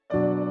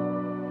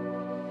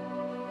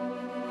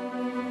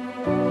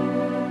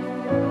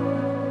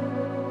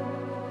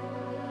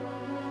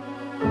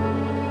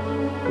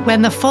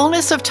When the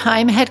fullness of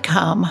time had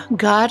come,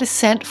 God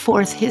sent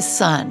forth his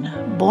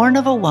Son, born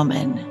of a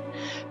woman,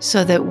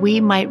 so that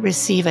we might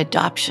receive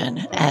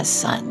adoption as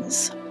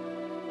sons.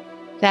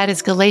 That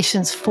is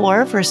Galatians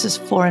 4, verses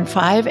 4 and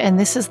 5, and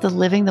this is the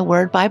Living the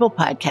Word Bible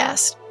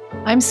podcast.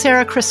 I'm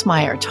Sarah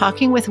Christmeyer,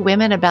 talking with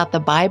women about the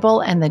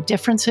Bible and the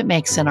difference it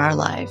makes in our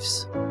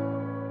lives.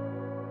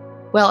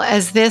 Well,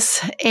 as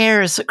this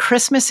airs,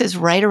 Christmas is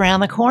right around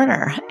the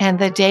corner, and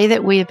the day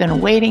that we've been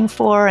waiting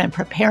for and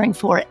preparing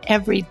for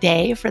every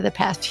day for the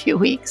past few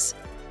weeks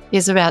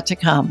is about to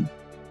come.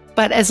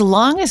 But as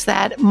long as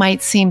that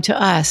might seem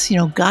to us,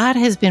 God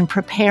has been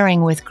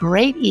preparing with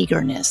great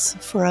eagerness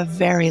for a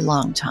very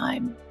long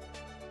time.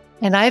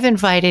 And I've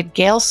invited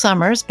Gayle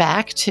Summers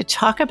back to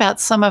talk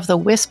about some of the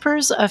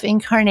whispers of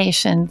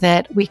incarnation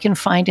that we can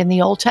find in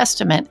the Old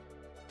Testament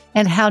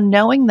and how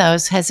knowing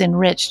those has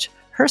enriched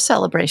her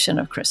celebration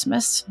of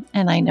Christmas,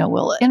 and I know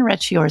will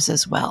enrich yours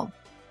as well.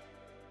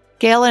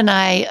 Gayle and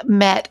I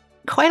met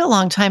quite a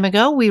long time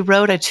ago. We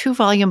wrote a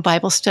 2-volume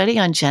Bible study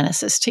on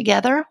Genesis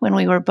together when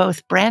we were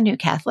both brand new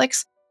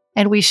Catholics,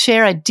 and we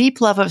share a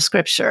deep love of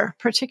Scripture,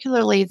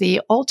 particularly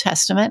the Old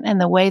Testament and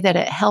the way that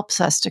it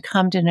helps us to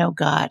come to know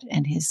God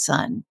and His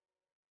Son.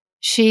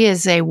 She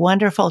is a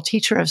wonderful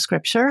teacher of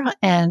Scripture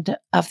and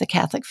of the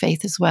Catholic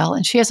faith as well,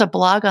 and she has a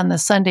blog on the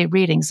Sunday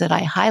readings that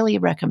I highly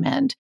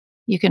recommend.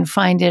 You can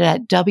find it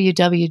at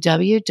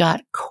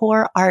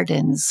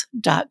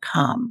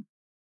www.coreardens.com.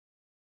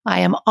 I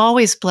am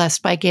always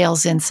blessed by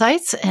Gayle's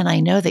insights, and I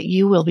know that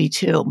you will be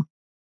too.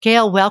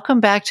 Gayle,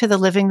 welcome back to the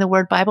Living the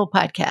Word Bible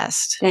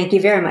podcast. Thank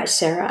you very much,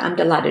 Sarah. I'm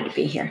delighted to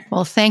be here.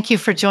 Well, thank you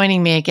for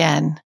joining me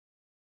again.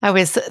 I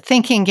was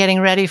thinking, getting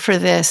ready for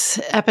this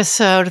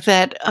episode,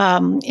 that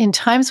in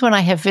times when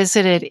I have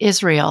visited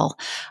Israel,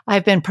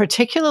 I've been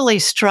particularly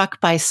struck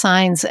by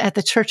signs at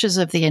the churches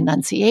of the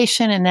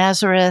Annunciation in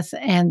Nazareth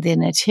and the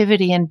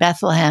Nativity in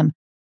Bethlehem,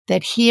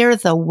 that here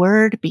the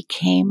Word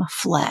became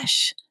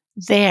flesh.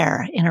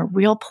 There, in a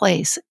real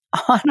place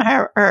on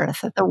our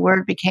earth, that the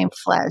Word became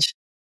flesh.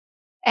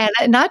 And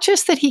not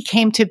just that He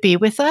came to be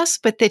with us,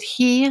 but that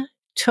He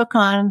took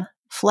on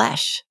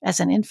flesh as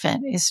an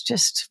infant is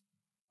just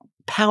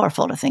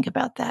powerful to think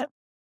about that.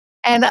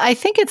 And I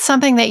think it's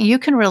something that you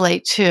can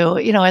relate to,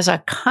 as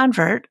a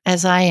convert,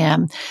 as I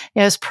am.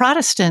 As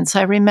Protestants,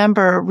 I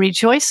remember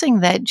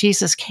rejoicing that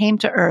Jesus came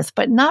to earth,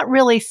 but not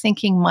really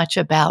thinking much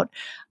about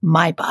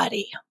my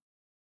body.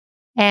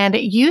 And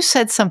you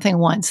said something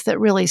once that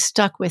really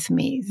stuck with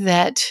me,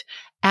 that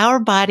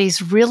our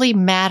bodies really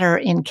matter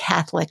in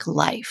Catholic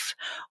life.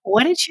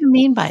 What did you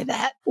mean by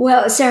that?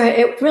 Well, Sarah,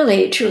 it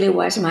really, truly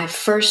was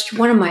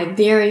one of my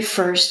very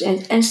first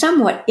and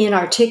somewhat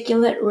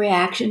inarticulate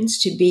reactions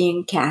to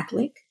being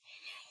Catholic,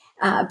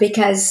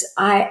 because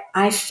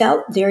I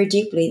felt very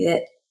deeply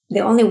that the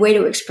only way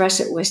to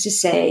express it was to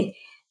say,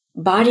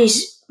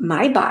 bodies,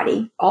 my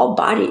body, all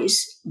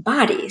bodies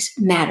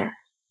matter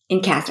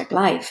in Catholic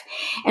life.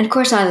 And of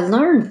course, I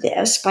learned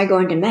this by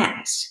going to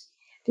Mass.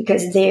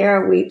 Because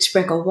there we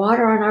sprinkle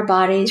water on our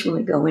bodies when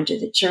we go into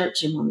the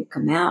church, and when we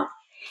come out,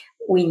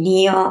 we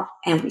kneel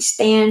and we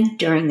stand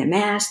during the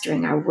Mass,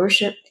 during our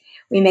worship.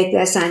 We make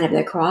the sign of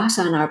the cross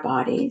on our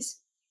bodies.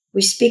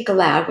 We speak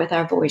aloud with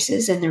our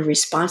voices in the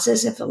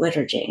responses of the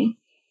liturgy.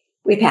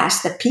 We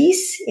pass the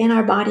peace in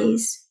our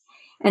bodies.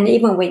 And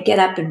even when we get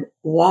up and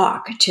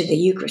walk to the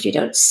Eucharist, we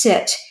don't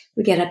sit,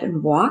 we get up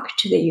and walk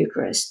to the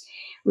Eucharist,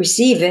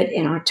 receive it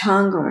in our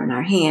tongue or in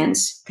our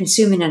hands,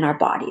 consume it in our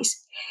bodies.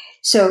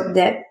 So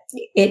that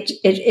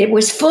it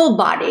was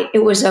full-bodied.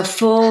 It was a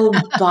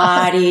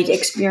full-bodied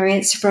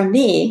experience for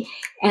me.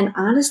 And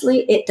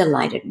honestly, it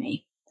delighted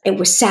me. It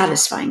was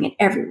satisfying in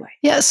every way.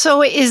 Yeah.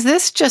 So is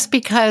this just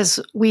because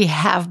we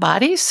have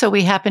bodies, so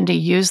we happen to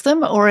use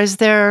them? Or is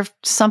there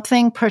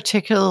something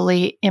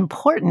particularly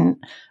important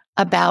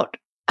about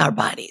our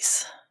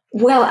bodies?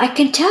 Well, I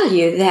can tell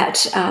you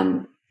that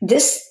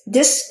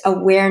this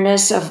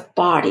awareness of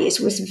bodies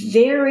was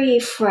very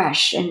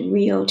fresh and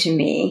real to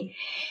me.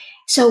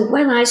 So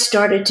when I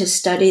started to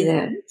study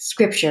the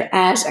Scripture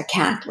as a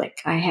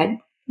Catholic, I had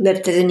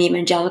lived as an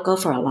evangelical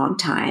for a long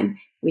time.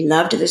 We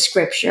loved the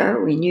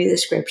Scripture. We knew the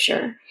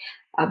Scripture.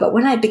 But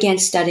when I began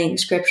studying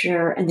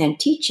Scripture and then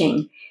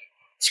teaching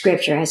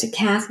Scripture as a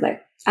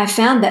Catholic, I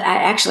found that I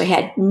actually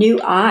had new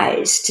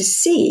eyes to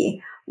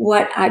see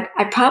what I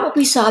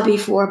probably saw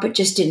before, but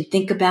just didn't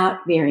think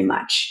about very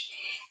much.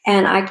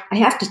 And I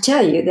have to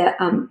tell you that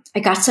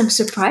I got some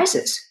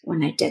surprises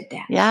when I did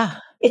that. Yeah.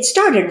 It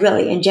started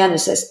really in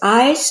Genesis.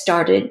 I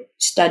started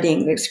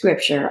studying the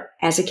Scripture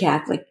as a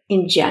Catholic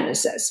in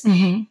Genesis.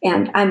 Mm-hmm.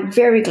 And I'm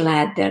very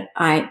glad that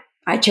I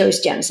chose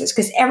Genesis,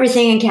 because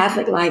everything in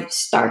Catholic life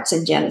starts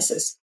in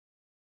Genesis.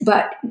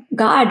 But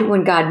God,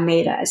 when God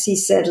made us, He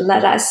said,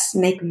 let us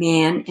make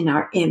man in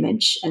our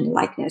image and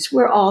likeness.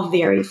 We're all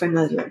very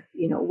familiar,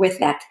 with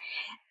that.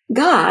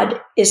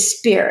 God is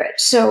spirit,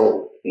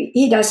 so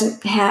He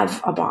doesn't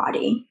have a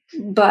body.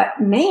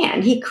 But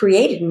man, He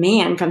created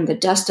man from the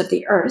dust of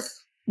the earth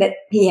that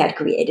He had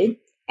created,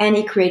 and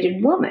He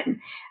created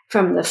woman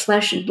from the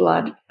flesh and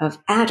blood of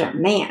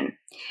Adam, man.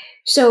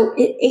 So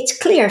it's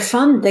clear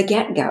from the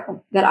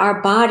get-go that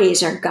our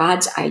bodies are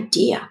God's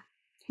idea.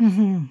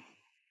 Mm-hmm.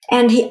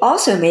 And he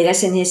also made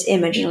us in his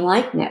image and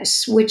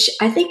likeness, which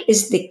I think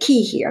is the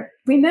key here.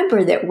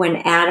 Remember that when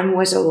Adam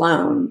was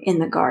alone in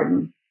the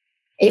garden,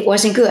 it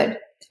wasn't good.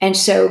 And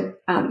so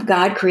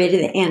God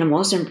created the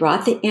animals and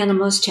brought the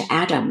animals to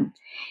Adam.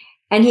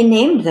 And he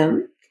named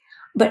them,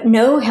 but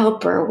no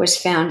helper was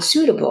found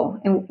suitable.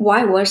 And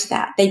why was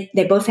that? They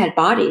both had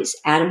bodies.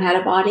 Adam had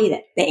a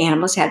body, the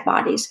animals had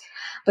bodies,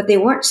 but they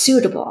weren't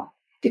suitable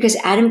because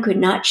Adam could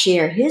not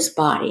share his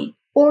body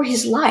or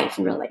his life,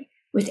 really,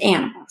 with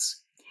animals.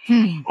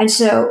 Hmm. And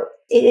so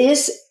it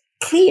is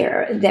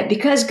clear that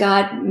because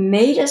God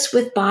made us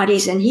with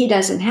bodies and he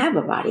doesn't have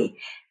a body,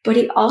 but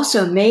he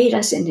also made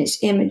us in his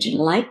image and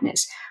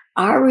likeness,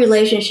 our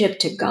relationship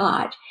to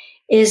God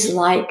is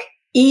like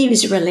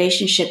Eve's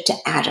relationship to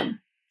Adam.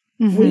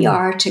 Mm-hmm. We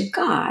are to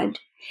God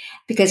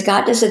because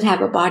God doesn't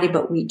have a body,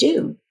 but we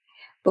do.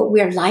 But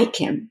we're like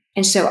him.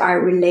 And so our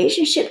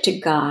relationship to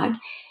God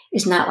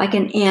is not like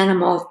an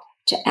animal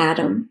to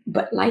Adam,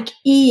 but like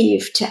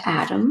Eve to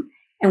Adam.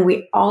 And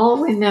we all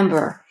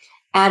remember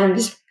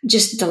Adam's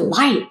just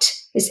delight,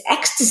 his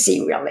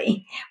ecstasy,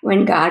 really,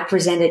 when God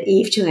presented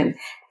Eve to him.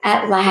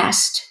 At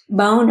last,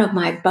 bone of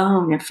my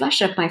bone and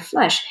flesh of my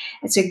flesh.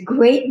 It's a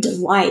great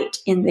delight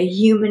in the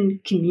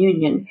human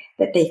communion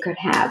that they could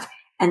have.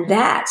 And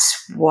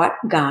that's what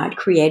God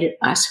created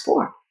us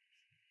for,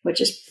 which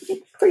is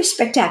pretty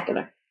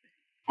spectacular.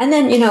 And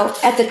then,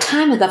 at the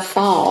time of the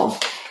fall,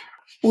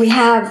 we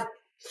have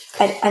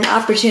an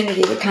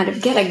opportunity to kind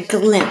of get a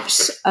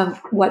glimpse of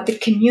what the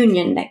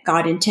communion that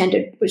God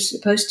intended was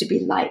supposed to be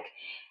like.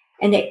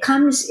 And it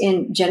comes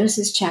in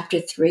Genesis chapter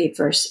 3,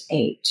 verse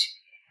 8.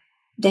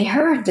 They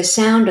heard the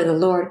sound of the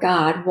Lord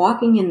God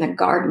walking in the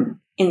garden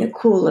in the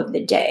cool of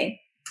the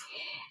day.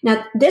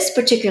 Now, this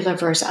particular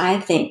verse, I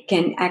think,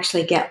 can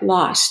actually get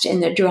lost in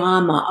the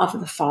drama of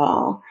the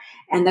fall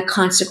and the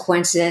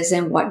consequences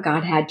and what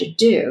God had to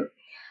do.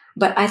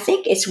 But I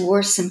think it's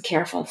worth some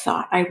careful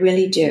thought. I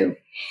really do.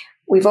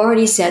 We've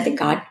already said that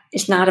God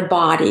is not a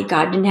body.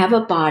 God didn't have a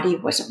body,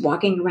 wasn't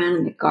walking around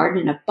in the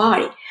garden in a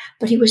body,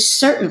 but he was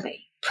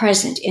certainly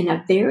present in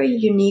a very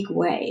unique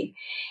way,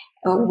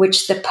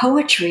 which the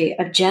poetry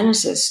of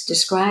Genesis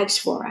describes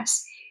for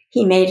us.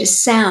 He made a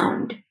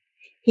sound.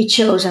 He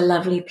chose a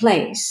lovely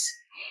place.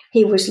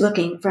 He was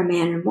looking for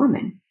man and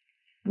woman.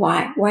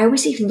 Why? Why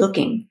was he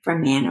looking for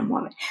man and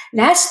woman?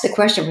 That's the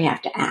question we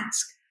have to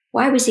ask.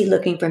 Why was he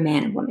looking for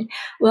man and woman?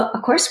 Well,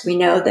 of course, we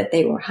know that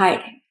they were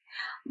hiding,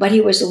 but he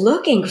was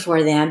looking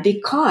for them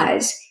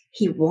because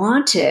he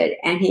wanted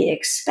and he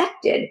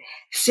expected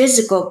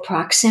physical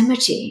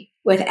proximity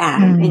with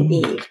Adam and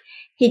Eve.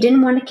 He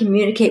didn't want to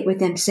communicate with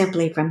them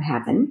simply from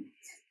heaven.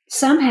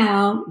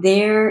 Somehow,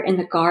 there in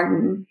the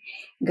garden,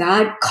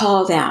 God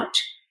called out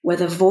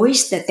with a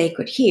voice that they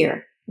could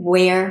hear,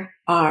 "Where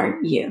are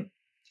you?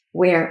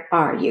 Where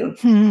are you?"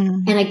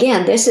 And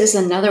again, this is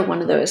another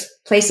one of those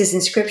places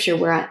in Scripture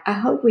where I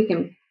hope we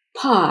can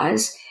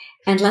pause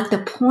and let the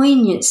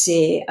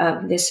poignancy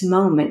of this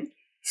moment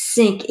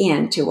sink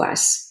into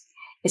us.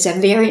 It's a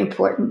very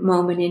important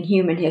moment in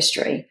human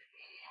history.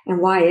 And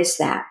why is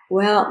that?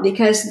 Well,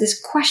 because this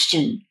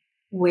question,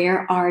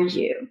 where are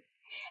you?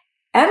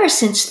 Ever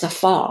since the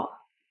fall,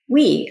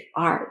 we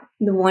are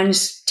the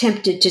ones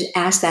tempted to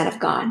ask that of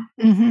God.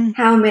 Mm-hmm.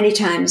 How many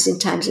times in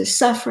times of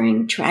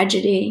suffering,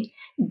 tragedy,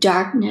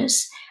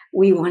 darkness,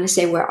 we want to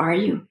say, where are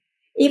you?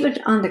 Even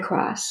on the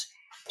cross,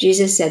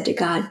 Jesus said to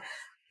God,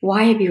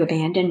 why have you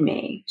abandoned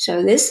me?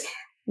 So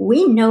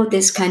we know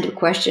this kind of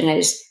question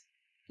as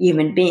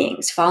human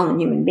beings, fallen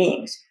human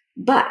beings.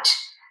 But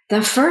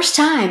the first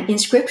time in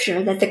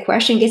Scripture that the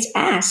question gets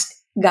asked,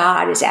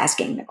 God is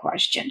asking the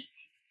question.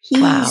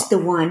 He's the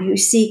one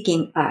who's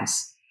seeking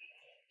us.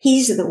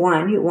 He's the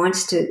one who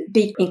wants to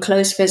be in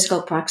close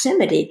physical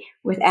proximity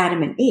with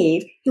Adam and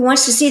Eve. He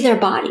wants to see their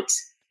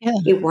bodies. Yeah.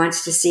 He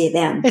wants to see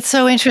them. It's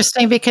so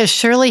interesting because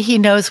surely he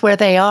knows where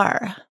they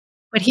are,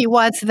 but he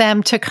wants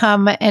them to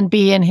come and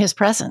be in his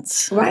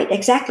presence. Right,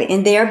 exactly.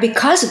 And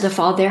because of the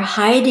fall, they're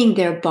hiding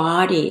their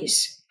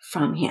bodies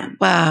from him.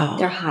 Wow.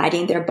 They're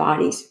hiding their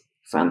bodies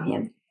from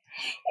him.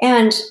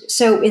 And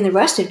so in the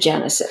rest of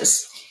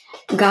Genesis,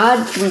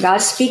 when God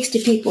speaks to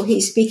people,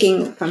 he's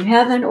speaking from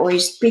heaven or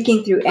he's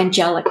speaking through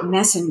angelic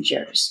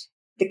messengers.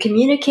 The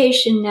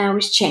communication now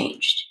is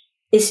changed.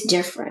 It's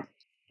different,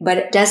 but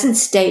it doesn't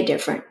stay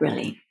different,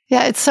 really.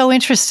 Yeah, it's so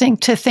interesting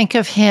to think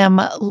of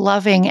him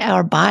loving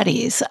our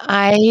bodies.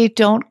 I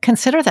don't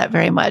consider that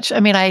very much.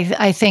 I mean,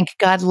 I think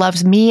God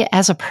loves me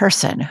as a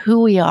person,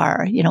 who we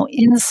are,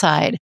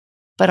 inside,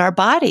 but our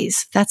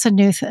bodies, that's a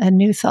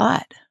new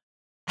thought.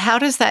 How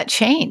does that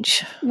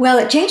change? Well,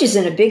 it changes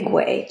in a big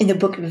way in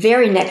the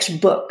very next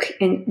book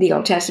in the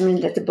Old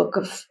Testament, that the book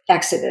of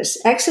Exodus.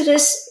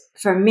 Exodus,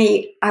 for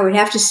me, I would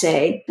have to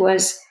say,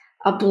 was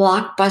a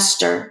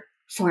blockbuster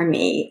for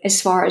me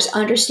as far as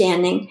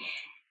understanding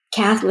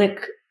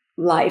Catholic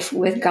life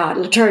with God,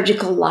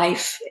 liturgical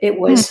life. It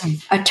was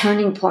a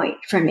turning point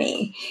for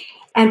me.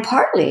 And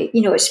partly,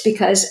 it's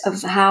because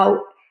of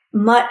how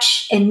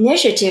much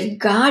initiative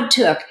God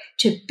took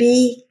to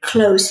be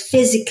close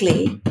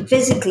physically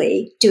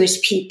to his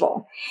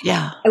people.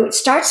 Yeah. It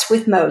starts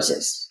with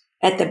Moses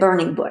at the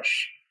burning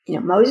bush.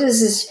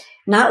 Moses is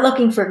not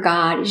looking for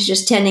God. He's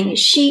just tending his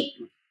sheep.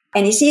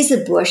 And he sees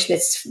the bush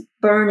that's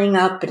burning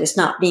up, but it's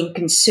not being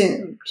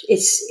consumed. It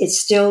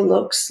still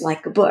looks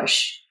like a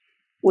bush,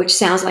 which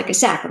sounds like a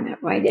sacrament,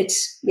 right?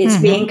 It's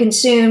being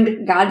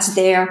consumed. God's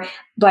there,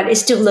 but it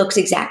still looks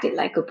exactly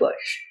like a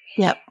bush.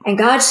 Yep. And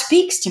God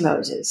speaks to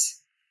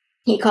Moses.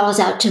 He calls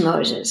out to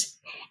Moses.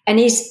 And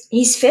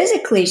he's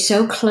physically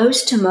so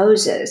close to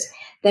Moses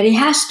that he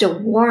has to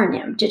warn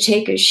him to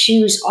take his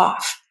shoes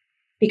off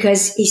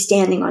because he's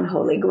standing on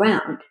holy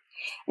ground.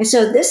 And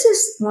so this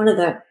is one of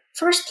the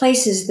first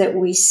places that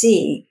we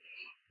see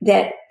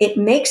that it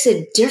makes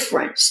a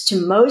difference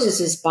to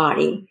Moses'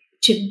 body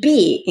to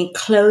be in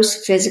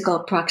close physical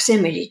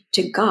proximity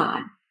to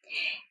God,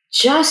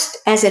 just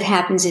as it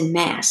happens in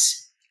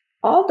Mass.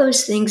 All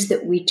those things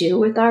that we do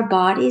with our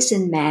bodies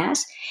in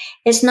Mass,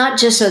 it's not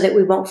just so that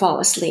we won't fall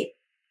asleep.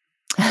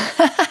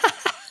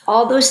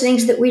 All those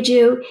things that we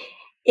do,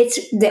 it's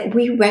that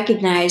we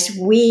recognize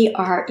we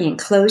are in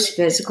close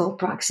physical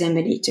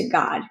proximity to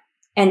God,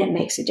 and it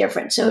makes a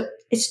difference. So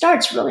it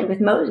starts really with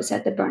Moses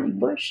at the burning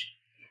bush.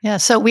 Yeah,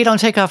 so we don't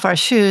take off our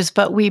shoes,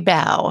 but we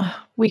bow.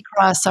 We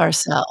cross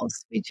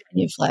ourselves. We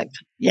genuflect.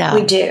 Yeah.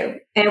 We do.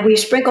 And we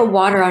sprinkle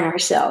water on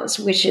ourselves,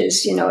 which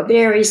is, a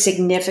very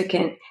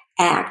significant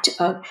act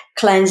of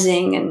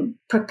cleansing and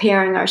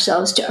preparing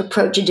ourselves to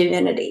approach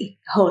divinity,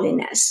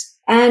 holiness.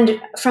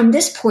 And from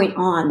this point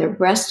on, the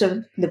rest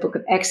of the book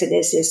of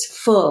Exodus is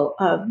full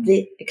of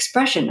the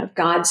expression of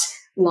God's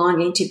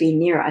longing to be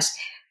near us.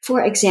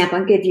 For example,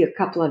 I'll give you a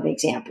couple of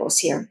examples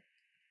here.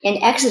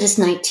 In Exodus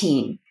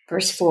 19,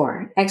 verse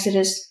 4,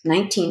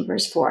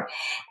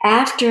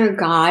 after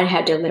God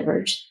had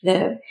delivered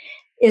the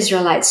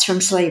Israelites from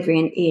slavery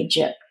in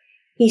Egypt,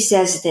 he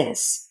says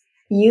this,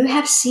 "You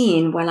have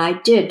seen what I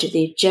did to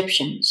the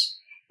Egyptians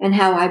and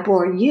how I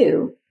bore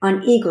you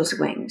on eagle's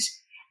wings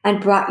and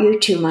brought you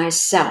to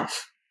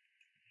myself."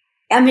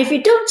 I mean, if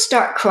you don't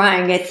start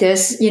crying at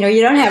this, you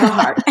don't have a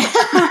heart.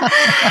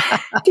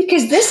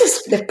 Because this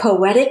is the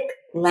poetic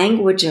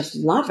language of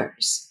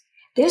lovers.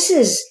 This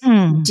is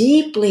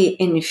deeply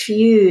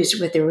infused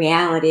with the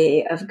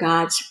reality of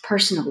God's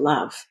personal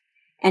love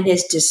and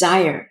his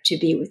desire to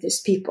be with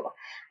his people.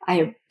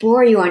 I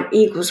bore you on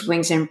eagle's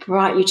wings and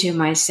brought you to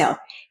myself.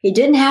 He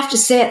didn't have to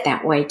say it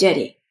that way, did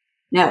he?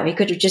 No, he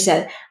could have just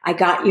said, I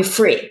got you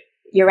free.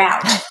 You're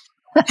out.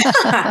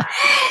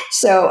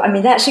 So, I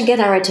mean, that should get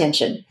our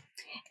attention.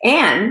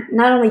 And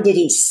not only did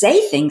he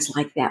say things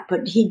like that,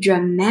 but he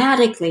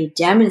dramatically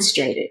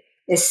demonstrated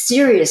the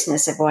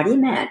seriousness of what he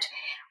meant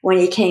when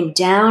he came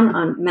down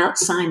on Mount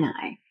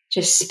Sinai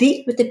to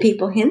speak with the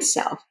people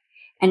himself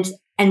and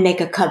make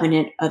a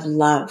covenant of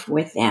love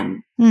with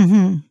them.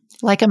 Mm-hmm.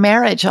 Like a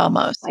marriage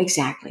almost.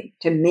 Exactly,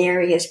 to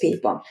marry his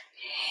people.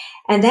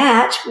 And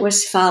that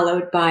was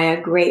followed by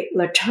a great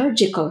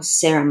liturgical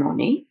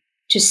ceremony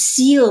to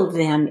seal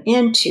them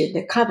into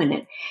the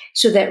covenant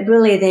so that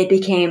really they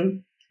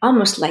became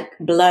almost like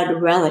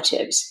blood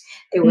relatives.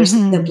 There was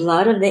the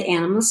blood of the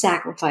animal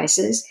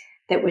sacrifices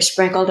that was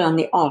sprinkled on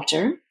the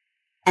altar,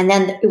 and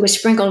then it was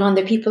sprinkled on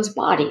the people's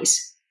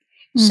bodies.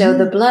 So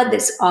the blood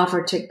that's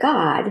offered to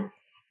God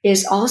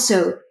is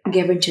also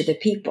given to the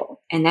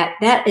people. And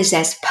that is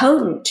as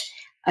potent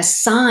a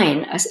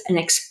sign, an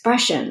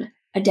expression,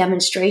 a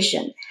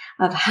demonstration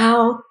of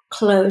how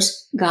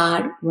close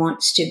God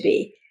wants to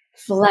be.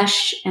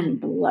 Flesh and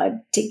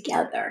blood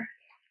together.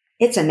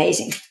 It's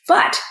amazing.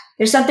 But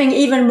there's something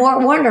even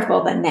more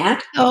wonderful than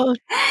that. Oh.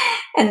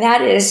 And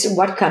that is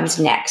what comes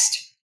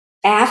next.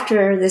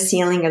 After the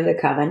sealing of the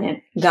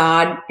covenant,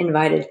 God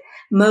invited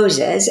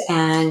Moses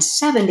and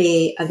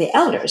 70 of the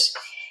elders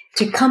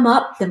to come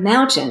up the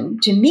mountain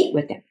to meet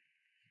with him.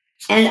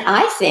 And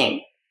I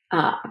think,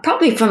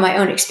 probably from my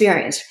own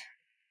experience,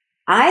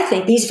 I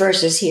think these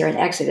verses here in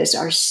Exodus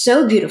are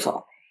so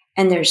beautiful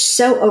and they're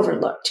so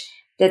overlooked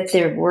that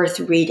they're worth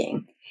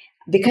reading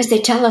because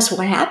they tell us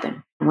what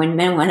happened when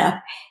men went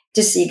up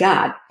to see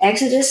God.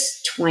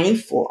 Exodus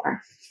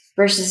 24,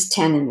 verses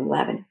 10 and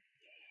 11.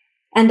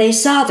 And they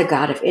saw the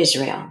God of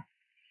Israel,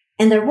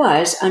 and there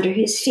was under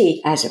his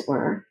feet, as it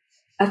were,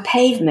 a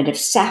pavement of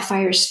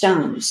sapphire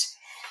stones,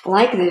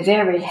 like the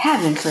very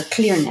heaven for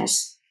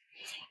clearness.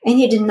 And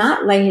he did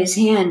not lay his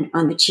hand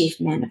on the chief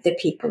men of the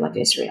people of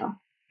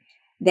Israel.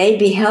 They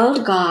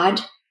beheld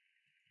God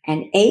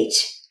and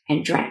ate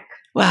and drank.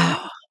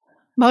 Wow.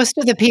 Most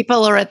of the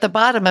people are at the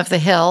bottom of the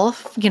hill,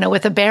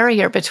 with a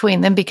barrier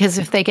between them, because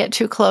if they get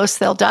too close,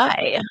 they'll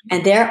die.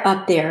 And they're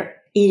up there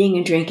eating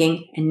and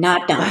drinking and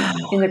not dying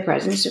in the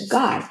presence of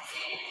God.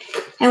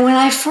 And when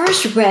I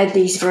first read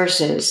these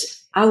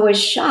verses, I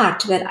was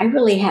shocked that I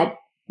really had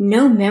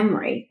no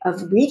memory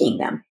of reading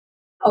them.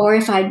 Or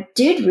if I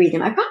did read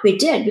them, I probably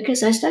did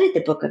because I studied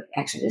the book of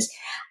Exodus.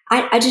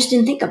 I just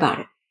didn't think about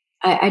it.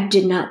 I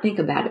did not think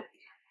about it.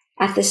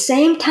 At the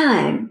same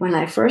time, when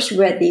I first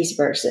read these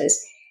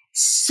verses,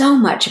 so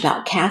much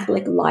about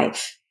Catholic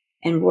life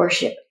and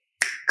worship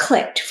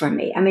clicked for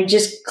me. I mean,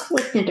 just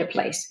clicked into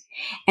place.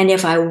 And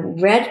if I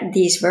read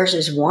these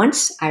verses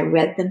once, I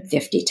read them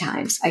 50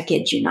 times. I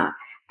kid you not.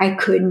 I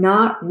could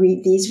not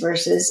read these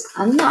verses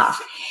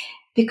enough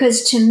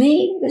because to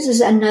me, this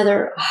is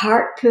another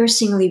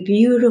heart-piercingly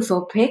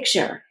beautiful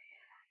picture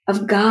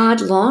of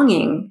God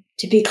longing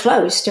to be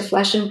close to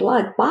flesh and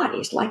blood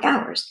bodies like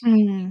ours.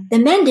 Mm. The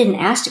men didn't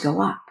ask to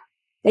go up.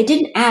 They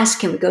didn't ask,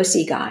 can we go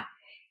see God?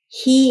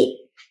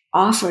 He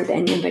offered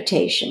an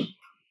invitation,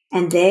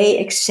 and they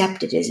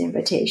accepted his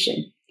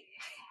invitation.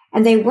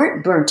 And they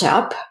weren't burnt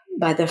up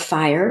by the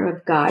fire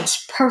of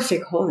God's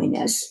perfect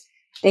holiness.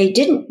 They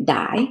didn't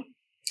die.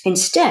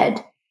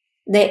 Instead,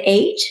 they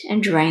ate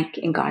and drank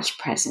in God's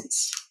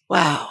presence.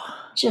 Wow.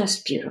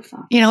 Just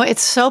beautiful.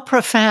 It's so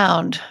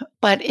profound,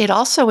 but it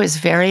also is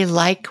very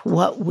like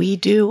what we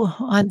do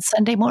on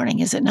Sunday morning,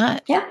 is it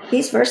not? Yeah,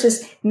 these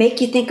verses make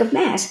you think of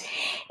Mass.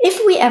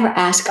 If we ever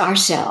ask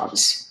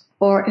ourselves,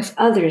 or if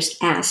others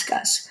ask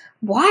us,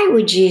 why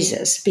would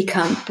Jesus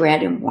become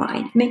bread and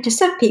wine? I mean, to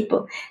some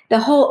people, the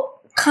whole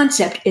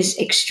concept is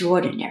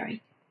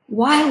extraordinary.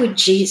 Why would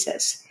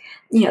Jesus,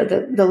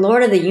 the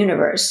Lord of the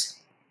universe,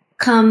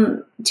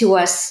 come to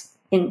us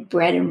in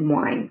bread and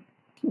wine?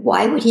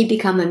 Why would he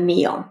become a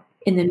meal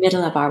in the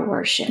middle of our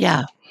worship?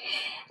 Yeah.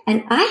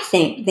 And I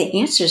think the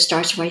answer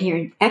starts right here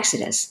in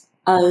Exodus.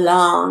 A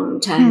long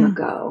time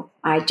ago.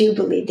 I do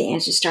believe the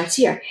answer starts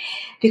here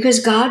because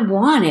God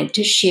wanted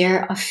to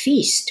share a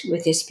feast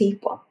with his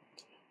people.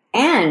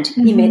 And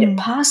he made it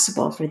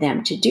possible for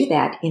them to do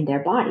that in their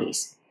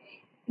bodies.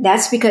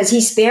 That's because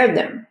he spared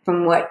them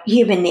from what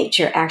human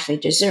nature actually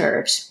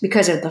deserves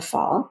because of the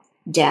fall,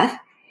 death,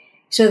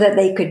 so that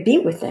they could be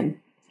with him.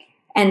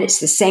 And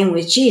it's the same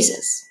with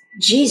Jesus.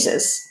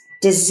 Jesus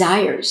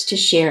desires to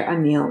share a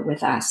meal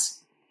with us.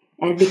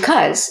 And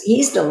because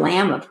he's the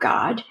Lamb of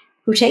God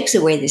who takes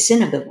away the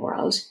sin of the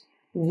world,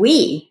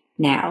 we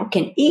now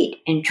can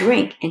eat and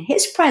drink in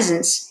his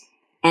presence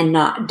and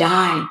not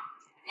die.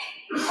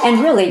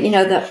 And really,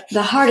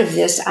 the heart of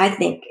this, I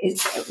think,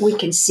 is we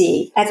can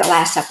see at the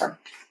Last Supper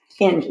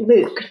in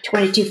Luke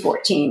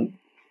 22:14.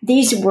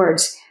 These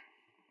words,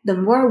 the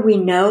more we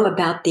know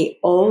about the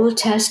Old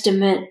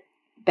Testament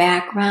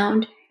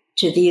background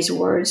to these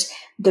words,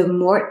 the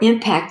more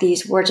impact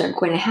these words are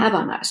going to have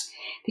on us.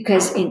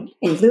 Because in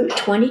Luke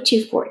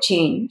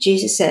 22:14,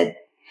 Jesus said,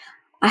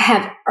 I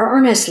have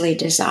earnestly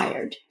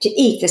desired to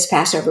eat this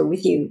Passover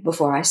with you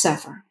before I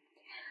suffer.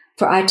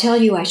 For I tell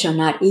you, I shall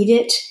not eat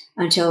it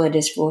until it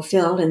is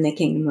fulfilled in the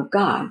kingdom of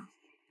God.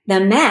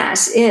 The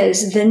Mass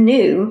is the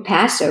new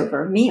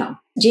Passover meal.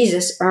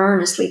 Jesus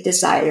earnestly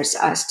desires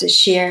us to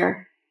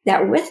share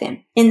that with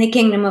him in the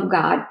kingdom of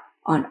God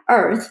on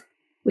earth,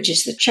 which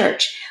is the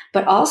church,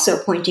 but also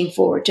pointing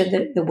forward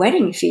to the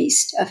wedding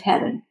feast of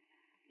heaven.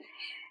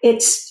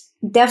 It's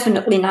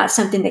definitely not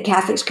something that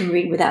Catholics can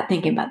read without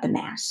thinking about the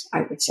Mass,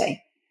 I would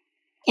say.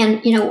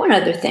 And, one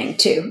other thing,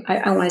 too,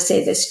 I want to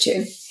say this,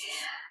 too.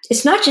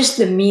 It's not just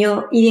the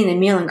meal, eating the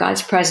meal in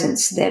God's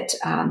presence that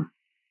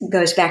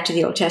goes back to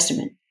the Old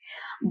Testament,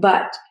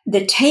 but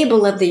the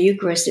table of the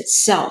Eucharist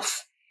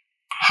itself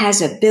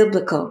has a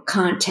biblical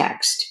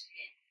context,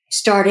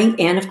 starting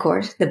in, of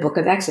course, the book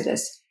of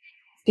Exodus.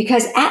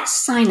 Because at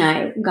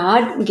Sinai,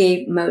 God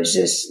gave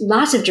Moses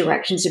lots of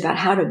directions about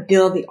how to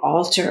build the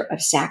altar of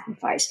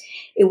sacrifice.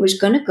 It was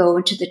going to go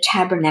into the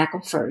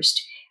tabernacle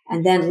first,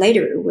 and then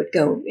later it would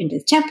go into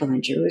the temple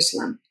in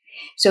Jerusalem.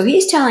 So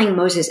he's telling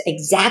Moses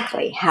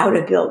exactly how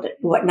to build it,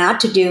 what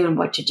not to do and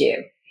what to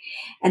do.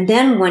 And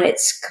then when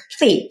it's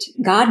complete,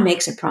 God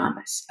makes a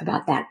promise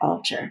about that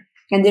altar.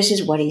 And this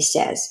is what he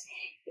says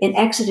in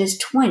Exodus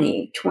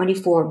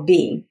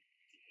 20:24b.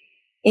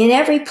 In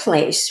every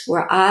place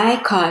where I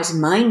cause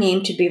my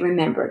name to be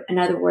remembered, in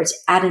other words,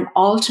 at an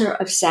altar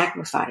of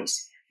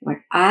sacrifice,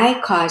 when I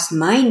cause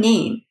my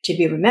name to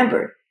be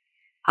remembered,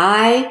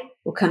 I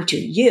will come to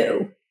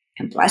you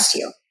and bless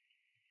you.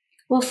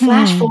 We'll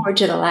flash forward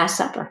to the Last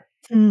Supper.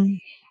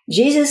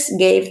 Jesus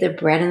gave the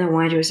bread and the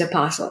wine to his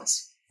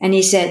apostles, and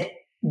he said,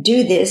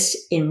 do this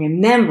in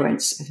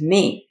remembrance of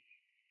me.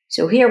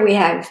 So here we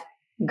have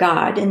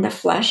God in the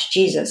flesh,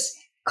 Jesus,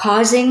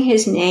 causing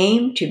his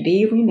name to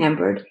be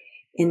remembered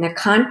in the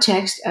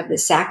context of the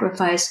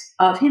sacrifice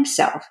of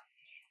himself.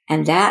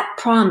 And that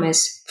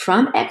promise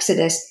from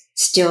Exodus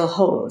still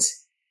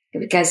holds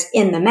because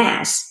in the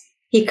Mass,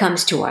 he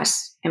comes to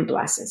us and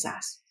blesses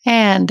us.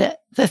 And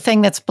the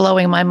thing that's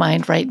blowing my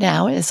mind right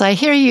now as I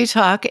hear you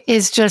talk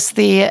is just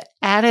the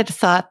added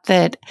thought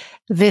that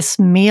this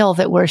meal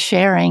that we're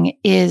sharing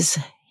is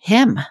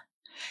him.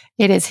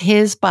 It is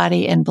his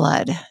body and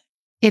blood.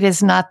 It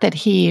is not that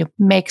he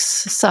makes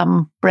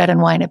some bread and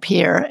wine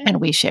appear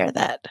and we share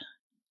that.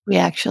 We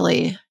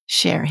actually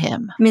share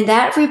him. I mean,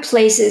 that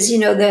replaces,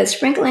 the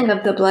sprinkling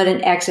of the blood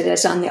in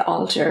Exodus on the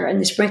altar and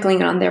the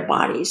sprinkling on their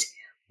bodies,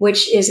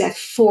 which is a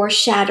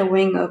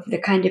foreshadowing of the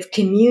kind of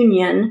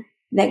communion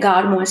that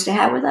God wants to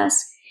have with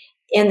us.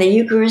 In the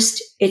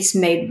Eucharist, it's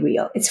made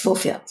real. It's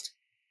fulfilled.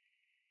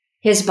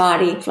 His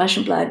body, flesh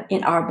and blood,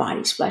 in our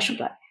bodies, flesh and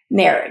blood.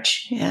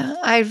 Marriage. Yeah.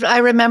 I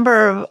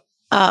remember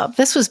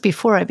This was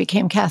before I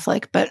became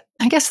Catholic, but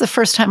I guess the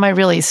first time I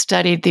really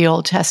studied the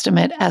Old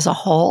Testament as a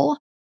whole,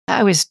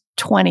 I was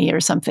 20 or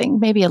something,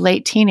 maybe a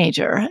late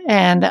teenager,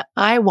 and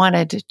I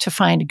wanted to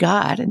find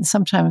God and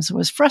sometimes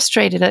was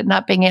frustrated at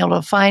not being able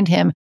to find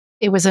him.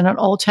 It was in an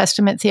Old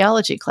Testament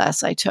theology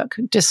class I took,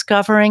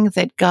 discovering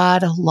that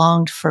God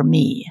longed for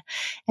me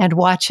and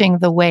watching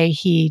the way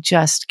he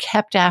just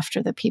kept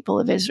after the people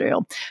of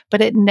Israel.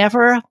 But it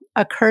never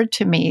occurred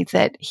to me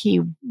that he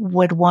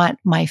would want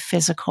my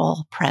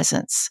physical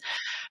presence.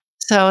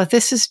 So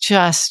this is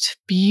just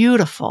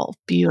beautiful,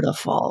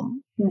 beautiful.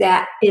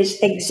 That is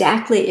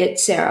exactly it,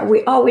 Sarah.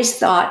 We always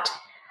thought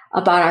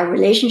about our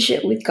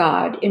relationship with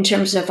God in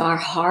terms of our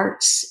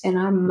hearts and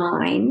our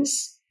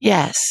minds,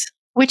 Yes,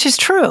 which is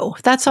true.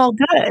 That's all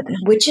good.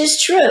 which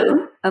is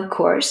true, of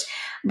course,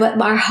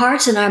 but our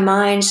hearts and our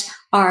minds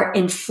are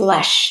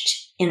enfleshed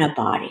in a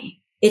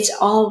body. It's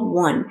all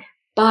one,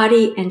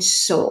 body and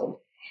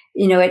soul.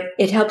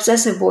 It helps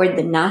us avoid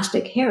the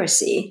Gnostic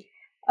heresy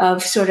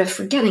of sort of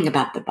forgetting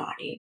about the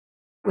body.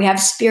 We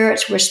have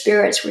spirits, we're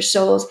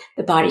souls,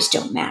 the bodies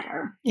don't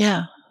matter.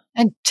 Yeah.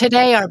 And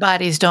today our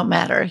bodies don't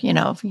matter.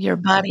 Your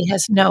body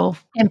has no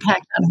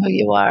impact on who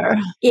you are.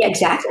 Yeah,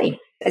 exactly.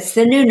 It's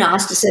the new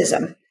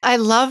Gnosticism. I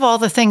love all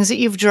the things that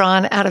you've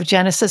drawn out of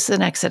Genesis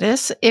and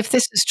Exodus. If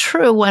this is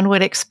true, one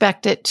would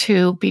expect it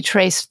to be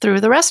traced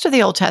through the rest of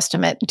the Old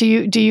Testament. Do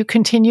you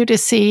continue to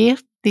see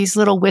these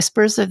little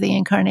whispers of the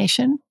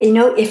incarnation?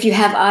 If you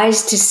have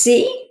eyes to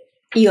see,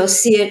 you'll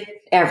see it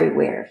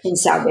everywhere in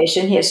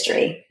salvation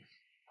history.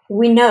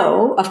 We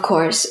know, of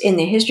course, in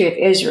the history of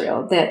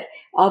Israel that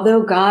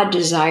although God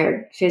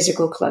desired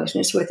physical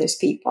closeness with his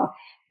people,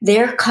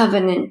 their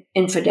covenant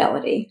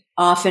infidelity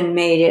often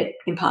made it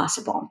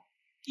impossible.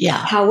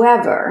 Yeah.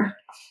 However,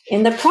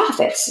 in the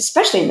prophets,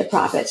 especially in the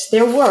prophets,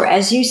 there were,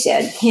 as you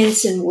said,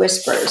 hints and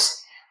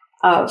whispers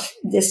of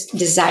this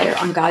desire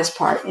on God's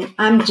part. And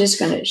I'm just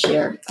going to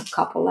share a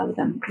couple of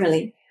them,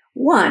 really.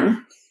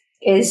 One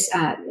is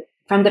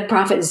from the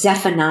prophet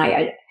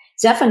Zephaniah.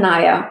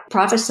 Zephaniah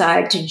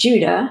prophesied to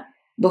Judah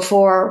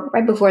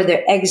right before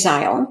their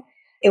exile.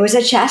 It was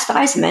a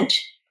chastisement.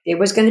 It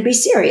was going to be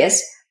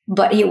serious,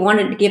 but he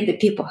wanted to give the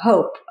people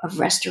hope of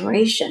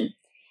restoration.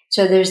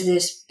 So there's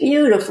this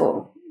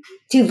beautiful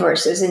 2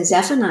 verses in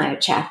Zephaniah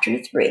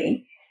chapter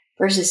 3,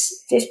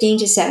 verses 15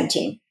 to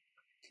 17.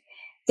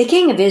 The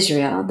King of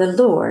Israel, the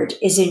Lord,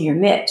 is in your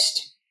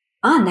midst.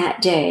 On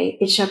that day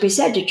it shall be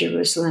said to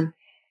Jerusalem,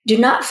 do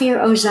not fear,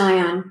 O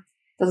Zion,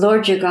 the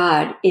Lord your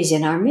God is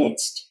in our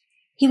midst.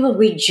 He will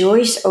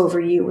rejoice over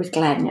you with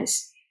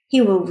gladness.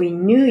 He will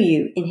renew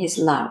you in his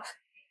love.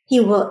 He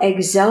will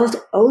exult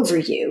over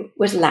you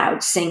with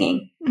loud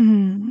singing.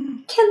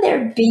 Mm. Can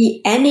there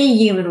be any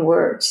human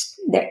words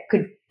that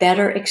could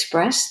better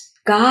express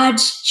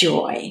God's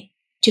joy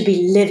to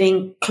be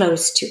living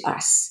close to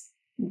us?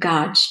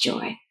 God's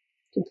joy.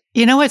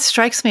 You know what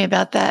strikes me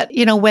about that?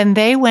 When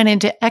they went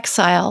into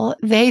exile,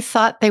 they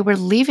thought they were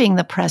leaving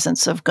the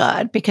presence of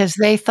God because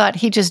they thought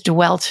he just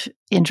dwelt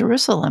in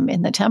Jerusalem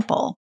in the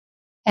temple.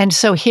 And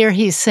so here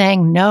he's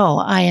saying, no,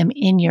 I am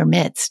in your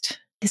midst.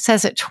 He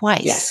says it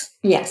twice.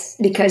 Yes,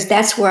 because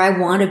that's where I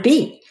want to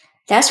be.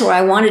 That's where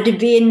I wanted to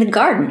be in the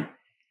garden.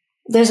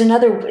 There's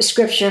another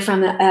scripture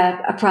from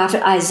a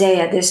prophet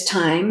Isaiah this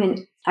time,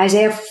 in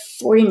Isaiah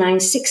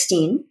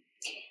 49:16.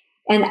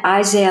 And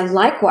Isaiah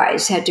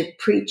likewise had to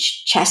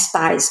preach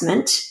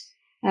chastisement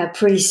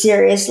pretty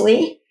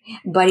seriously,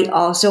 but he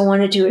also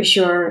wanted to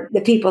assure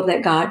the people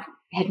that God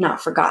had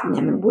not forgotten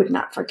them and would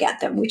not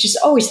forget them, which is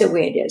always the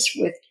way it is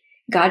with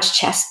God's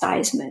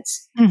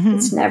chastisements. Mm-hmm.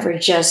 It's never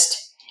just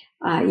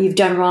you've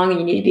done wrong and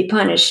you need to be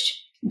punished,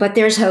 but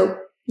there's hope.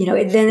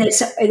 Then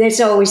there's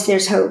always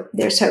there's hope,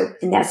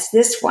 and that's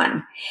this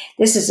one.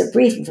 This is a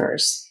brief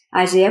verse,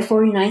 Isaiah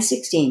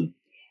 49:16.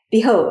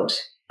 Behold,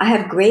 I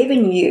have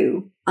graven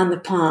you on the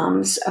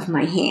palms of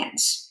my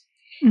hands.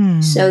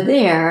 Mm. So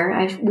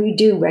we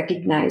do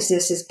recognize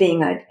this as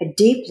being a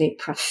deeply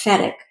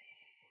prophetic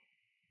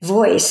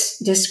voice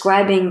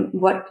describing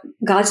what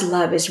God's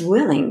love is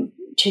willing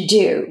to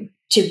do,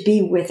 to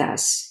be with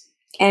us,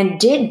 and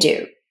did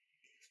do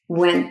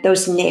when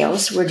those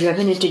nails were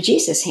driven into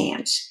Jesus'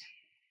 hands,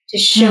 to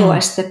show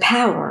us the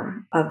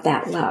power of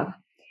that love.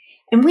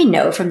 And we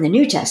know from the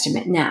New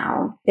Testament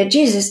now that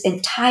Jesus'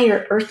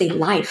 entire earthly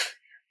life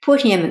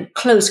put him in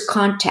close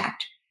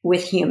contact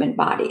with human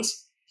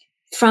bodies.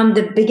 From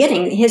the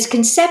beginning, his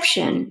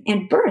conception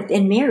and birth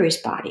in Mary's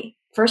body,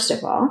 first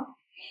of all,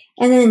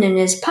 and then in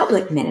his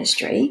public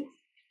ministry,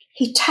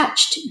 he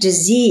touched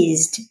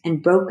diseased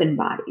and broken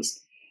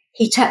bodies.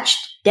 He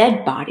touched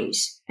dead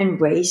bodies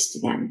and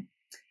raised them.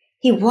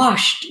 He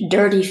washed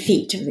dirty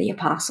feet of the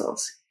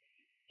apostles.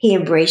 He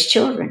embraced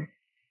children.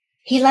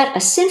 He let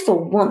a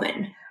sinful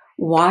woman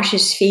wash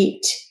his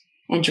feet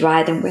and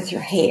dry them with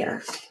her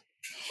hair.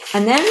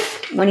 And then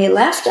when he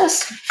left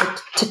us,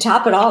 to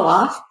top it all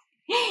off,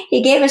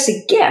 he gave us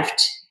a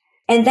gift.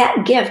 And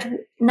that gift,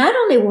 not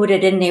only would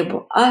it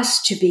enable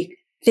us to be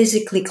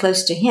physically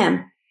close to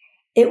him,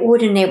 it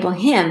would enable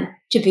him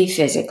to be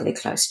physically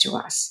close to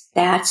us.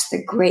 That's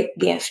the great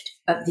gift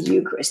of the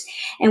Eucharist.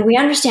 And we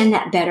understand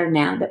that better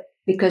now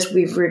because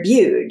we've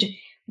reviewed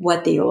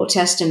what the Old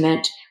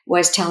Testament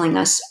was telling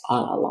us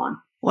all along.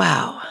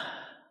 Wow.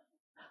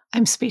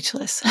 I'm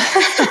speechless.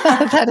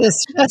 That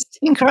is just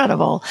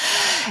incredible.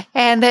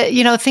 And,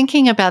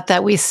 thinking about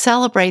that, we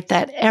celebrate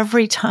that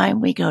every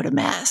time we go to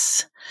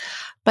Mass.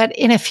 But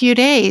in a few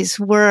days,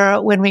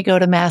 when we go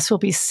to Mass, we'll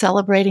be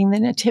celebrating the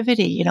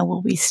Nativity.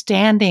 We'll be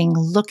standing,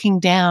 looking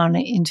down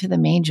into the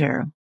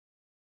manger.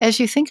 As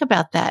you think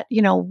about that,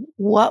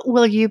 what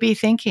will you be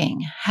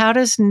thinking? How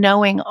does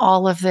knowing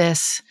all of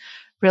this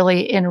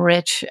really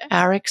enrich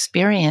our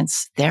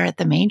experience there at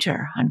the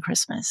manger on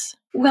Christmas?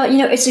 Well,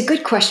 it's a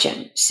good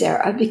question,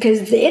 Sarah,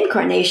 because the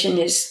Incarnation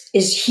is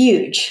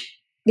huge.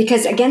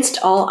 Because against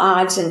all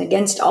odds and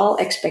against all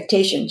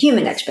expectation,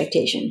 human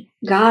expectation,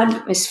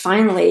 God is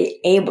finally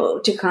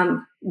able to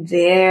come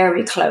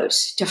very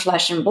close to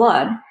flesh and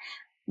blood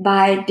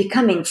by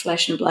becoming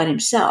flesh and blood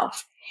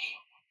himself.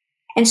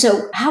 And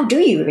so how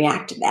do you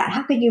react to that?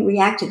 How could you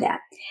react to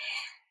that?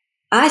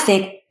 I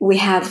think we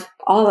have,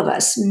 all of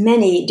us,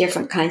 many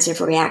different kinds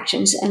of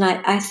reactions. And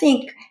I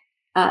think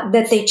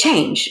that they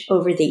change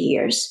over the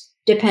years,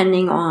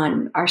 depending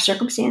on our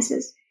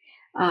circumstances,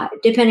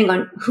 depending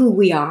on who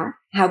we are,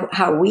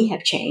 how we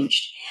have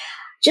changed.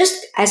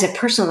 Just as a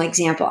personal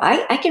example,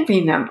 I can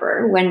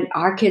remember when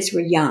our kids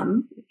were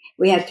young.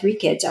 We had 3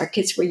 kids. Our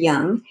kids were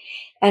young.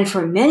 And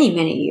for many,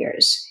 many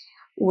years,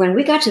 when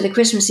we got to the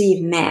Christmas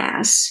Eve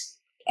Mass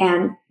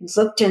and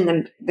looked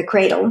in the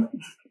cradle,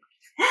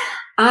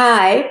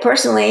 I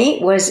personally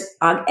was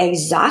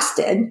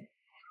exhausted.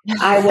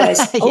 I was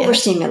Yes.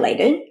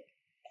 overstimulated.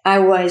 I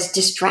was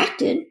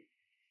distracted.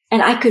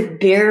 And I could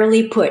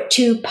barely put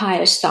 2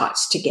 pious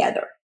thoughts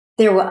together.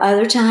 There were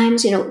other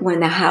times,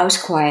 when the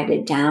house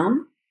quieted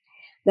down,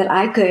 that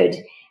I could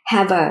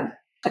have a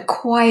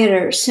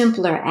quieter,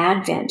 simpler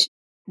Advent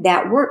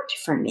that worked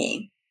for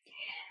me.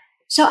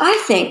 So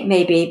I think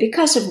maybe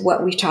because of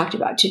what we've talked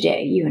about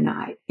today, you and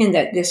I, in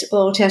this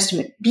Old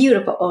Testament,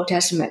 beautiful Old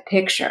Testament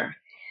picture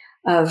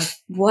of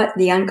what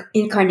the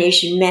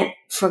Incarnation meant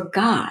for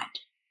God,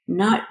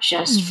 not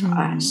just for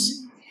us.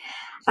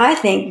 I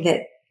think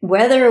that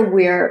whether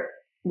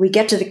we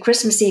get to the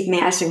Christmas Eve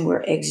Mass and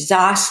we're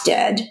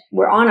exhausted,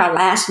 we're on our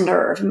last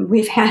nerve, and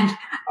we've had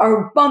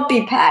our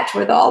bumpy patch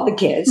with all the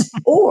kids,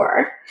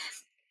 or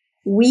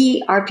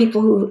we are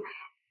people who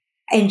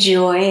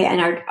enjoy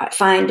and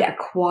find a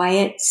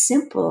quiet,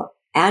 simple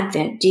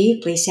Advent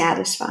deeply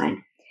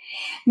satisfying.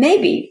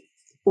 Maybe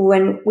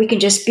when we can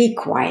just be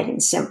quiet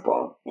and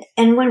simple,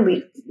 and when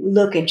we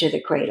look into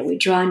the cradle, we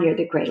draw near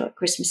the cradle at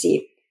Christmas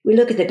Eve, we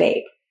look at the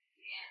babe.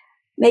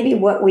 Maybe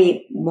what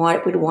we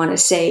would want to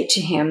say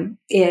to him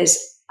is,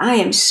 I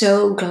am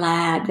so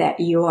glad that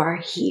you are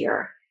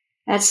here.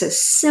 That's a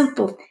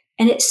simple,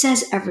 and it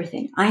says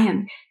everything. I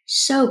am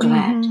so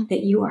glad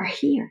that you are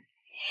here.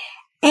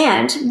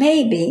 And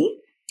maybe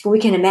we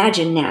can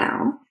imagine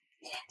now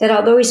that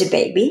although he's a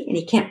baby and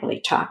he can't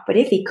really talk, but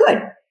if he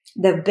could,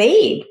 the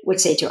babe would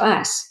say to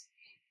us,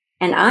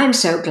 and I'm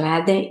so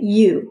glad that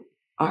you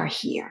are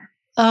here.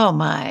 Oh,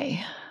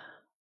 my.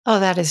 Oh,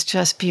 that is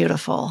just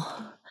beautiful.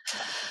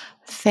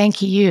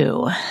 Thank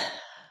you.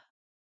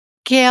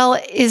 Gayle,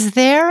 is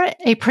there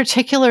a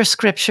particular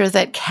scripture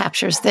that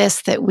captures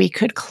this that we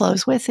could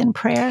close with in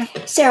prayer?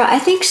 Sarah, I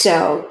think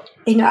so.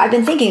 I've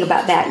been thinking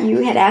about that.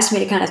 You had asked me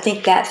to kind of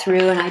think that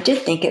through, and I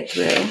did think it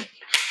through.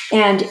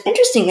 And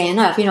interestingly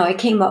enough,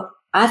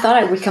 I thought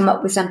I would come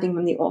up with something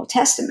from the Old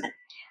Testament.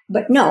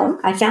 But no,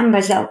 I found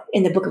myself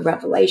in the book of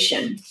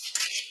Revelation.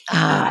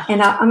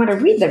 And I'm going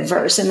to read the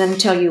verse and then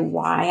tell you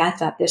why I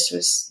thought this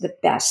was the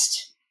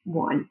best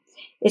one.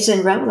 It's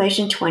in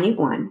Revelation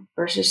 21,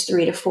 verses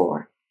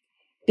 3-4.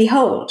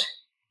 Behold,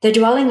 the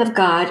dwelling of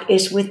God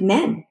is with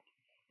men.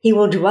 He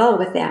will dwell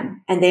with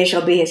them, and they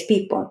shall be his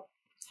people.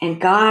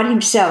 And God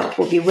himself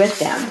will be with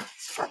them.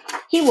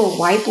 He will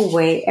wipe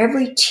away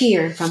every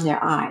tear from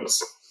their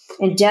eyes,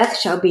 and death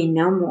shall be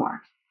no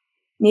more.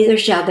 Neither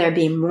shall there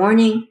be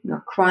mourning,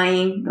 nor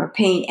crying, nor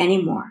pain any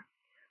more,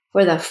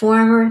 for the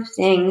former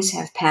things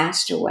have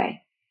passed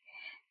away.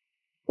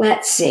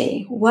 Let's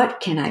see, what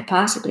can I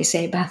possibly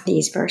say about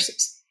these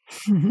verses?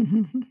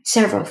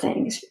 Several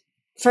things.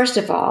 First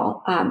of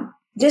all,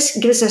 this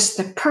gives us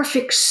the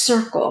perfect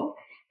circle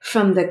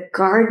from the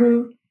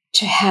garden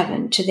to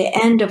heaven, to the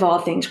end of all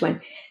things, when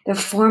the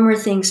former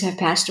things have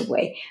passed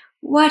away.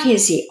 What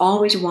has he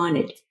always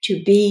wanted?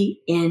 To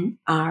be in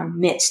our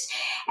midst.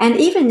 And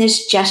even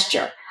this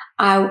gesture,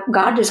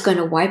 God is going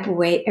to wipe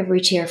away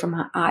every tear from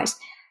our eyes.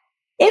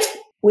 If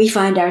we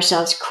find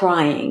ourselves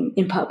crying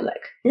in public,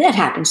 and that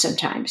happens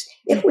sometimes,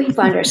 if we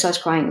find ourselves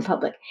crying in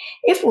public,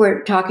 if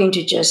we're talking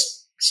to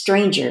just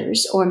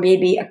strangers or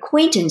maybe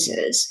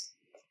acquaintances,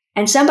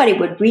 and somebody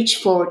would reach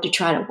forward to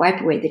try to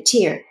wipe away the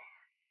tear,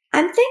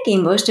 I'm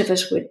thinking most of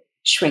us would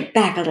shrink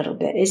back a little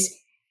bit.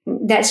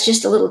 That's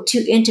just a little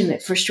too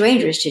intimate for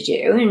strangers to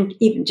do, and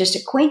even just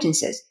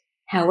acquaintances.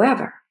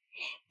 However,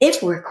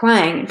 if we're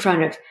crying in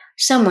front of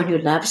someone who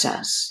loves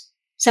us,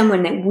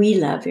 someone that we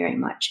love very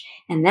much,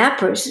 and that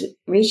person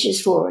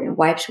reaches forward and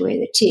wipes away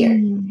the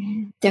tear,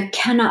 there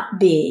cannot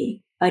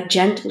be a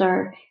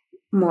gentler,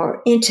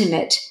 more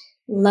intimate,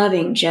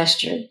 loving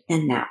gesture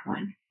than that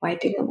one,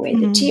 wiping away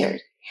the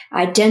tears.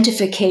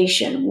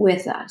 Identification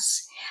with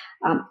us.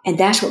 And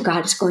that's what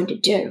God is going to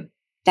do.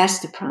 That's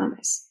the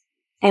promise.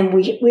 And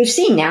we've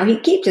seen now he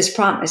keeps his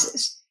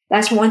promises.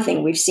 That's one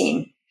thing we've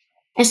seen.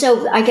 And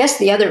so I guess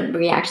the other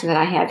reaction that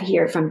I have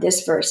here from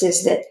this verse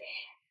is that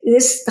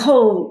this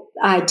whole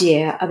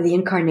idea of the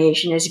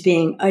incarnation as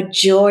being a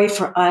joy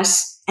for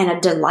us and a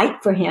delight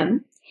for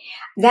him,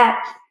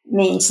 that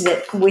means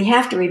that we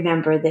have to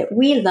remember that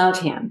we love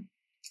him,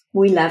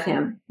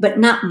 but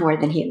not more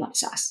than he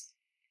loves us.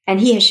 And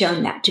he has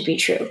shown that to be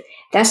true.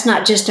 That's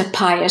not just a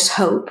pious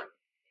hope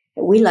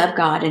that we love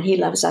God and he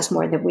loves us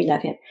more than we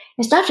love him.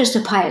 It's not just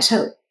a pious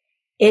hope.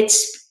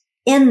 It's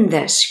in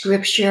the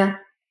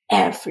scripture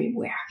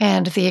everywhere.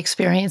 And the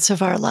experience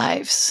of our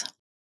lives.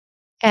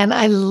 And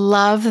I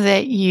love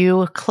that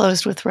you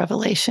closed with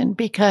Revelation,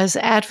 because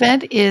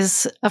Advent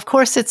is, of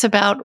course, it's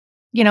about,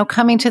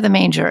 coming to the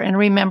manger and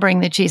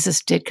remembering that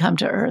Jesus did come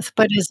to earth,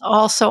 but is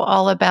also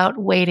all about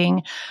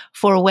waiting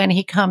for when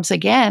he comes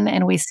again,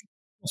 and we see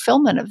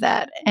fulfillment of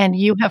that. And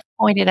you have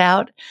pointed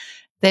out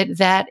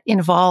that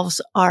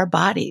involves our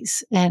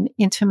bodies and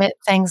intimate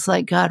things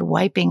like God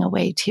wiping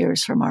away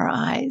tears from our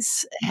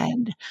eyes,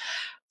 and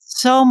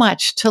so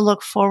much to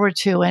look forward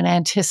to and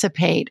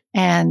anticipate.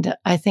 And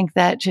I think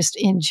that just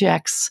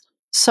injects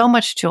so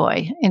much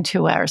joy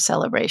into our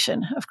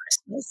celebration of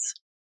Christmas.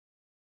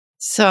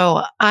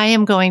 So I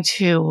am going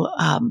to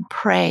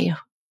pray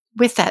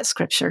with that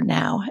scripture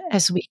now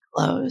as we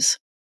close.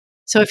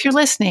 So if you're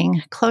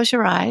listening, close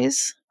your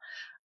eyes.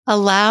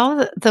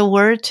 Allow the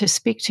word to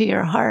speak to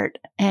your heart,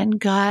 and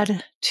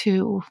God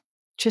to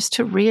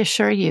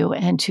reassure you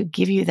and to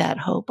give you that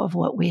hope of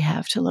what we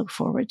have to look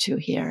forward to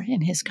here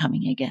in his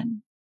coming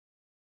again.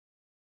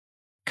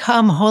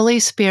 Come, Holy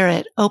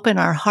Spirit, open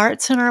our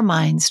hearts and our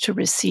minds to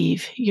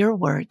receive your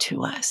word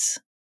to us.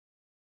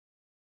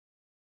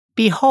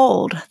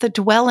 Behold, the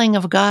dwelling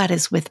of God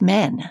is with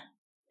men.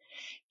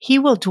 He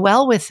will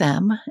dwell with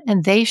them,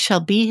 and they shall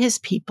be his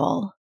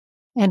people,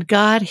 and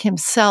God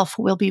himself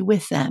will be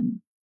with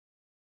them.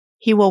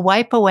 He will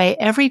wipe away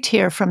every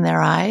tear from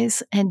their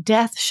eyes, and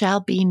death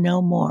shall be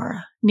no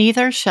more.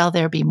 Neither shall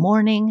there be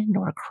mourning,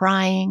 nor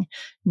crying,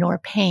 nor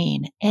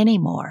pain any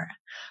more,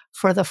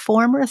 for the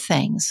former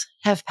things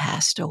have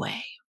passed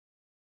away.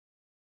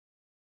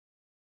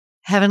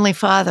 Heavenly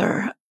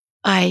Father,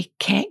 I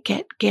can't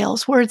get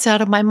Gayle's words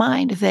out of my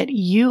mind that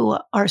you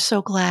are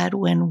so glad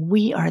when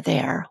we are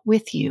there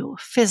with you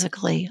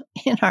physically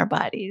in our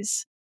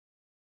bodies.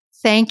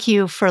 Thank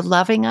you for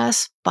loving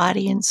us,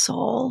 body and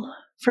soul,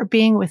 for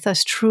being with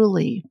us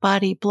truly,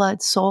 body,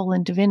 blood, soul,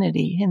 and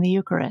divinity in the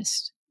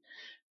Eucharist,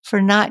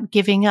 for not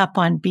giving up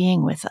on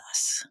being with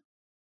us.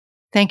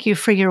 Thank you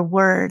for your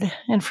word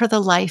and for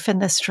the life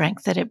and the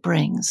strength that it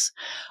brings.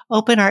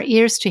 Open our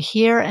ears to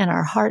hear and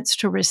our hearts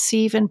to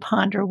receive and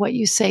ponder what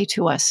you say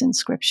to us in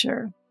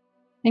Scripture.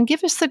 And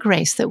give us the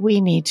grace that we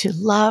need to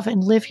love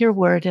and live your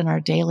word in our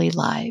daily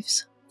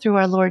lives. Through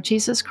our Lord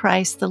Jesus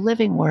Christ, the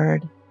living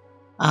word.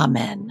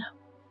 Amen.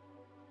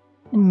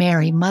 And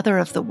Mary, Mother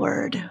of the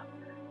Word,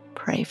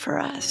 pray for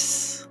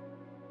us.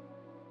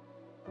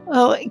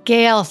 Oh,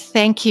 Gayle,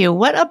 thank you.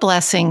 What a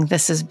blessing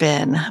this has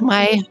been.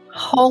 My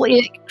whole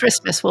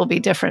Christmas will be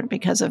different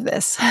because of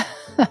this.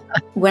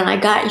 When I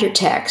got your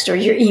text or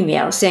your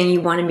email saying you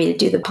wanted me to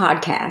do the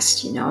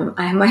podcast,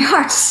 my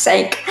heart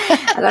sank. I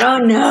thought,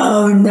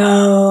 oh,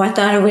 no. I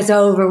thought it was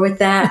over with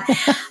that.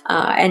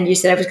 And you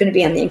said I was going to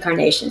be on the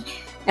Incarnation.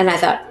 And I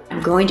thought,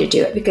 I'm going to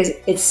do it because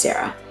it's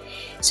Sarah.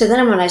 So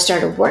then when I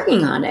started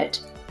working on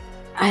it,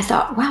 I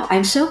thought, wow,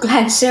 I'm so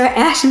glad Sarah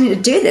asked me to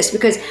do this,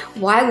 because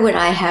why would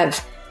I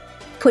have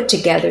put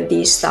together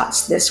these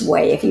thoughts this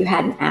way if you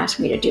hadn't asked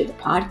me to do the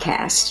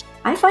podcast?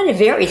 I find it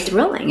very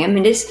thrilling. I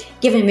mean, it's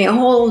given me a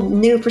whole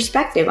new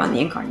perspective on the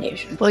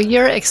Incarnation. Well,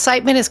 your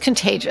excitement is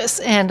contagious,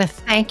 and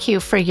thank you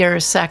for your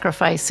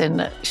sacrifice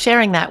in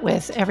sharing that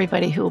with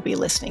everybody who will be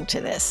listening to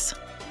this.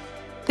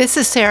 This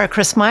is Sarah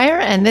Christmeyer,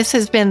 and this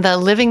has been the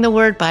Living the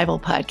Word Bible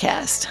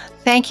Podcast.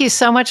 Thank you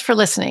so much for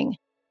listening.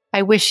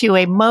 I wish you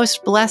a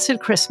most blessed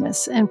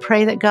Christmas and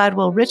pray that God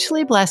will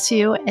richly bless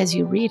you as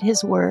you read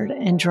his word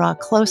and draw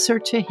closer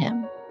to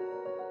him.